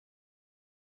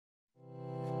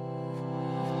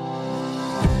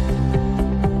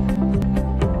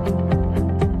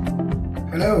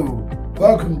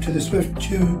Welcome to the Swift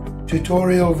 2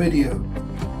 tutorial video.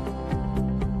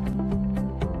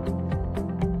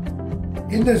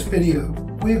 In this video,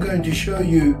 we're going to show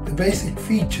you the basic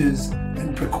features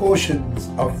and precautions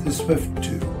of the Swift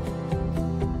 2.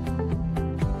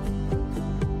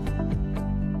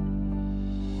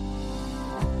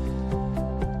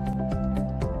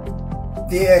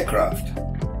 The aircraft.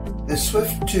 The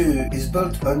Swift 2 is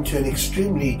built onto an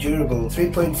extremely durable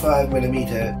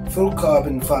 3.5mm full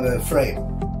carbon fiber frame.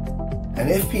 An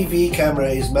FPV camera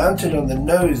is mounted on the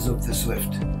nose of the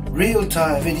Swift.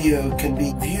 Real-time video can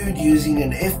be viewed using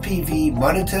an FPV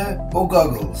monitor or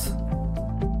goggles.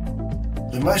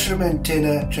 The mushroom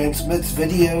antenna transmits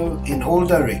video in all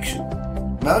directions.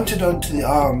 Mounted onto the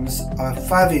arms are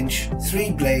 5-inch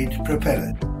 3-blade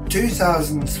propeller,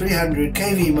 2300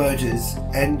 kV motors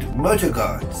and motor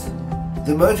guards.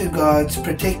 The motor guards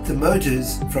protect the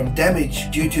motors from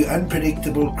damage due to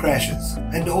unpredictable crashes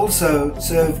and also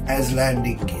serve as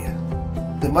landing gear.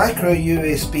 The micro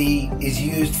USB is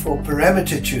used for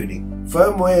parameter tuning,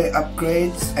 firmware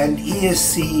upgrades and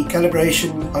ESC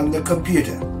calibration on the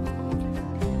computer.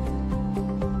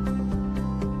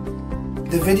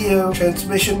 The video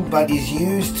transmission button is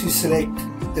used to select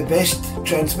the best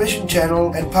transmission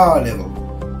channel and power level.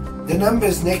 The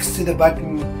numbers next to the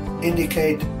button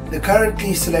indicate the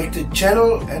currently selected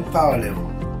channel and power level.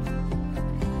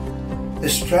 The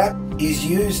strap is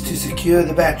used to secure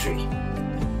the battery.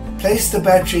 Place the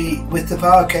battery with the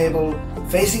power cable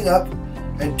facing up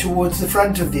and towards the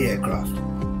front of the aircraft.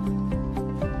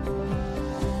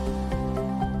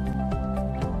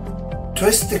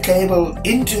 Twist the cable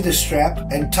into the strap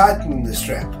and tighten the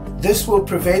strap. This will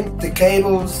prevent the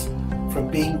cables from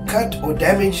being cut or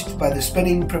damaged by the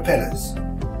spinning propellers.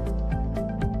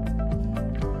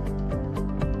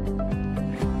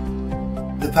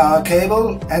 The power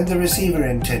cable and the receiver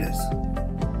antennas.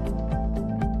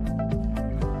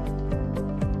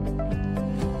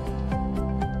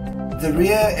 The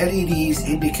rear LEDs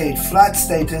indicate flight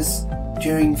status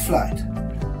during flight.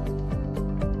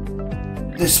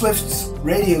 The Swift's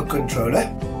radio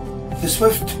controller. The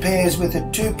Swift pairs with a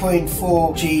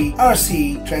 2.4G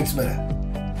RC transmitter.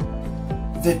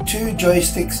 The two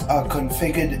joysticks are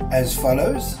configured as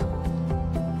follows.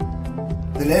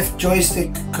 The left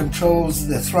joystick controls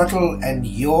the throttle and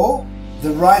yaw.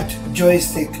 The right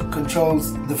joystick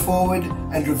controls the forward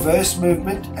and reverse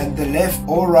movement and the left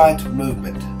or right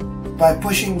movement. By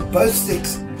pushing both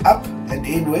sticks up and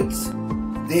inwards,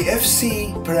 the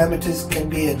FC parameters can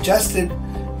be adjusted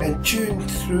and tuned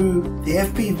through the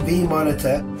FPV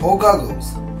monitor or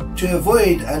goggles. To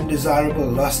avoid undesirable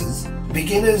losses,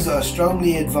 beginners are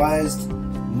strongly advised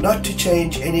not to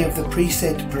change any of the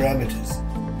preset parameters.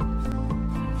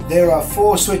 There are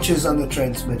 4 switches on the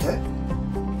transmitter: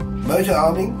 motor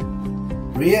arming,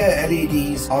 rear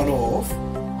LEDs on or off,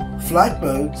 flight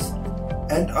modes,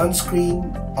 and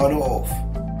on-screen on or off.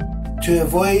 To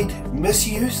avoid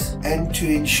misuse and to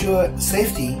ensure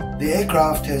safety, the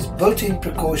aircraft has built-in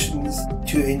precautions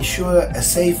to ensure a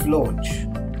safe launch.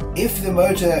 If the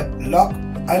motor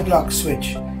lock-unlock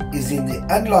switch is in the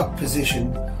unlock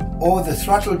position or the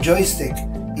throttle joystick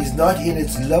is not in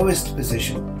its lowest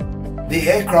position, the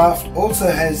aircraft also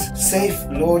has safe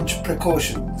launch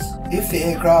precautions. If the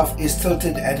aircraft is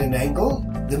tilted at an angle,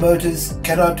 the motors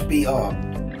cannot be armed.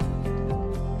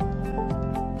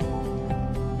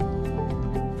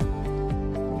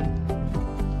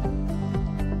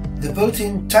 The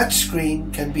built-in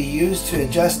touchscreen can be used to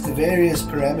adjust the various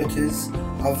parameters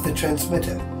of the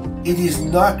transmitter. It is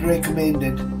not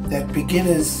recommended that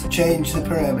beginners change the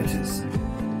parameters.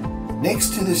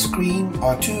 Next to the screen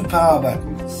are 2 power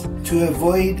buttons. To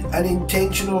avoid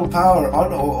unintentional power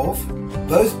on or off,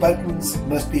 both buttons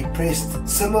must be pressed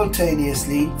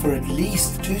simultaneously for at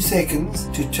least 2 seconds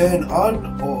to turn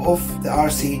on or off the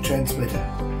RC transmitter.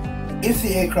 If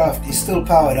the aircraft is still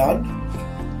powered on,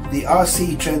 the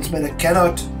RC transmitter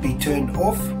cannot be turned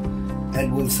off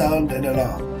and will sound an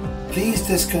alarm. Please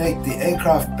disconnect the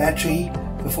aircraft battery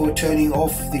before turning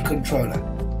off the controller.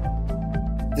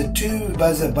 The 2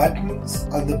 buzzer buttons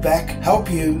on the back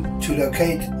help you to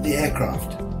locate the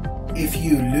aircraft. If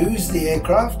you lose the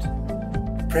aircraft,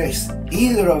 press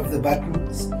either of the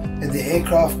buttons and the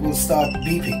aircraft will start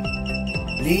beeping,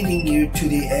 leading you to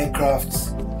the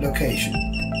aircraft's location.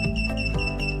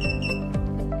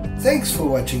 Thanks for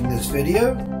watching this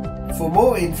video. For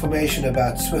more information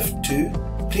about Swift 2,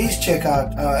 please check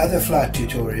out our other flight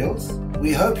tutorials.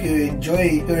 We hope you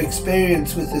enjoy your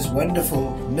experience with this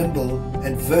wonderful, nimble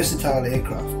and versatile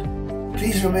aircraft.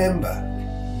 Please remember,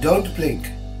 don't blink,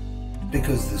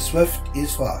 because the Swift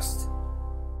is fast.